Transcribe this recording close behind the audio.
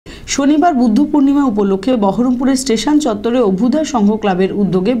শনিবার বুদ্ধ পূর্ণিমা উপলক্ষে বহরমপুরের স্টেশন চত্বরে অভ্যুদয় সংঘ ক্লাবের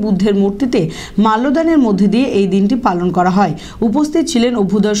উদ্যোগে বুদ্ধের মূর্তিতে মাল্যদানের মধ্যে দিয়ে এই দিনটি পালন করা হয়। উপস্থিত ছিলেন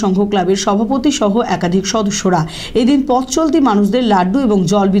অভ্যুদয় সংঘ ক্লাবের সভাপতি সহ একাধিক সদস্যরা। এদিন পথ চলতি মানুষদের লাড্ডু এবং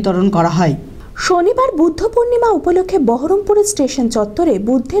জল বিতরণ করা হয়। শনিবার বুদ্ধ পূর্ণিমা উপলক্ষে বহরমপুরের স্টেশন চত্বরে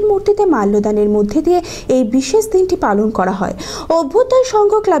বুদ্ধের মূর্তিতে মাল্যদানের মধ্যে দিয়ে এই বিশেষ দিনটি পালন করা হয়। অভ্যুদয়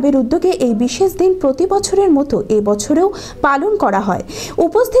সংঘ ক্লাবের উদ্যোগে এই বিশেষ দিন প্রতি বছরের মতো এবছরেও পালন করা হয়।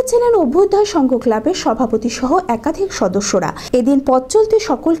 উপস্থিত ছিলেন অভ্যুদয় সংঘ ক্লাবের সভাপতি সহ একাধিক সদস্যরা। এদিন পথ চলতি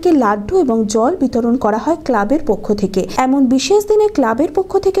সকলকে লাড্ডু এবং জল বিতরণ করা হয় ক্লাবের পক্ষ থেকে। এমন বিশেষ দিনে ক্লাবের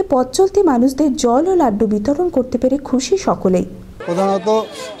পক্ষ থেকে পথ চলতি মানুষদের জল ও লাড্ডু বিতরণ করতে পেরে খুশি সকলেই। প্রধানত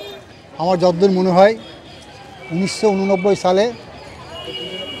আমার যতদূর মনে হয় 1989 সালে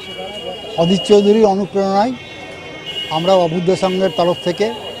অজিত চৌধুরীর অনুপ্রেরণায় আমরা অভ্যুদয় সংঘের তরফ থেকে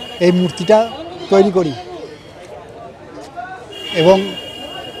এই মূর্তিটা তৈরি করি এবং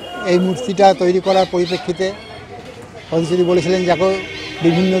এই মূর্তিটা তৈরি করার পরিপ্রেক্ষিতে অজিত চৌধুরী বলেছিলেন যে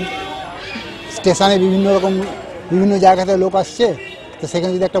বিভিন্ন স্টেশনে বিভিন্ন জায়গা থেকে লোক আসছে, তো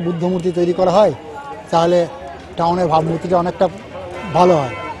সেখানে যদি একটা বুদ্ধ মূর্তি তৈরি করা হয় তাহলে টাউনের ভাবমূর্তিটা অনেকটা ভালো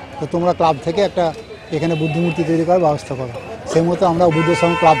হয়। তো তোমরা ক্লাব থেকে একটা এখানে বুদ্ধ মূর্তি তৈরি করার ব্যবস্থা করো। সেই মতো আমরা অভ্যুদয়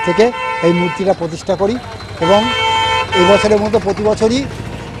সংঘ ক্লাব থেকে এই মূর্তিটা প্রতিষ্ঠা করি এবং এই বছরের মতো প্রতি বছরই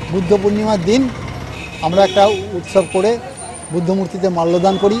বুদ্ধ পূর্ণিমার দিন আমরা একটা উৎসব করে বুদ্ধ মূর্তিতে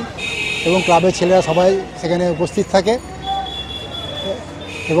মাল্যদান করি এবং ক্লাবের ছেলেরা সবাই সেখানে উপস্থিত থাকে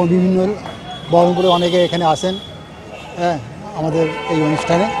এবং বিভিন্ন বহরমপুরে অনেকে এখানে আসেন আমাদের এই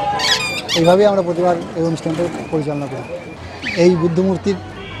অনুষ্ঠানে। এইভাবেই আমরা প্রতিবার এই অনুষ্ঠানটা পরিচালনা করি। এই বুদ্ধ মূর্তির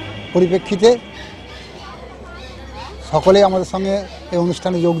পরিপ্রেক্ষিতে সকলেই আমাদের সঙ্গে এই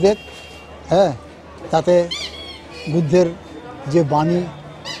অনুষ্ঠানে যোগ দেন, তাতে বুদ্ধের যে বাণী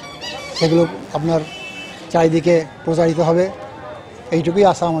সেগুলো আপনার চারিদিকে প্রচারিত হবে, এইটুকুই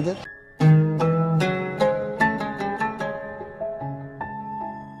আশা আমাদের।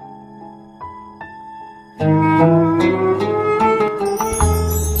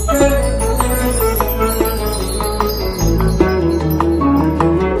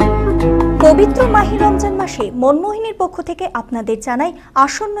 পবিত্র মাহে রমজান মাসে মনমোহিনীর পক্ষ থেকে আপনাদের জানাই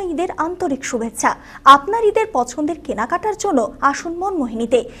আসন্ন ঈদের আন্তরিক শুভেচ্ছা। আপনার ঈদের পছন্দের কেনাকাটার জন্য আসুন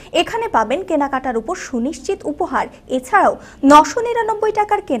মনমোহিনীতে। এখানে পাবেন কেনাকাটার উপর সুনিশ্চিত উপহার। এছাড়াও 999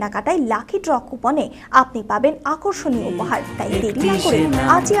 টাকার কেনাকাটায় লাকি ড্র কুপনে আপনি পাবেন আকর্ষণীয় উপহার। তাই দেরি না করে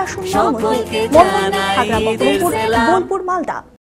আজই আসুন মনমোহিনী, খাগড়া বহরমপুর, বোলপুর, মালদা।